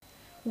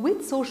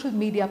Which social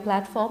media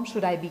platform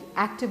should I be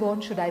active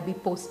on, should I be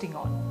posting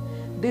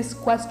on? This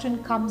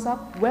question comes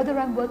up whether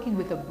I'm working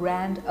with a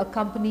brand, a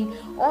company,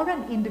 or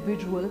an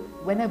individual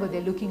whenever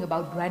they're looking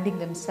about branding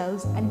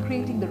themselves and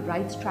creating the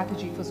right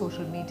strategy for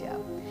social media.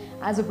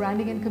 As a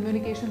branding and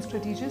communication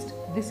strategist,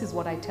 this is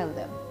what I tell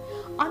them.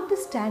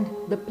 Understand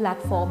the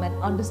platform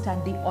and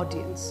understand the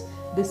audience.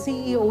 The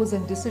CEOs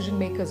and decision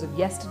makers of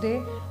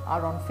yesterday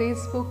are on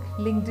Facebook,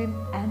 LinkedIn,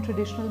 and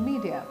traditional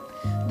media.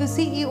 The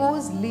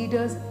CEOs,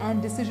 leaders,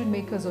 and decision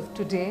makers of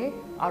today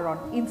are on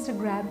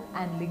Instagram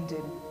and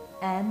LinkedIn.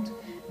 And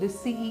the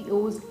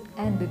CEOs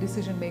and the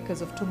decision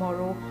makers of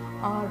tomorrow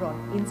are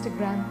on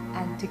Instagram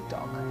and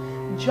TikTok.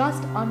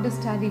 Just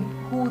understanding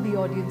who the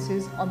audience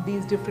is on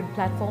these different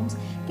platforms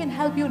can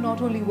help you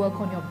not only work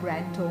on your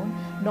brand tone,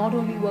 not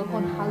only work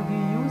on how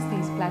you use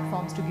these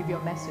platforms to give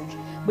your message,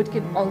 but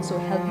can also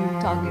help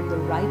you target the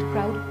right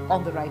crowd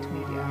on the right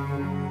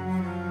media.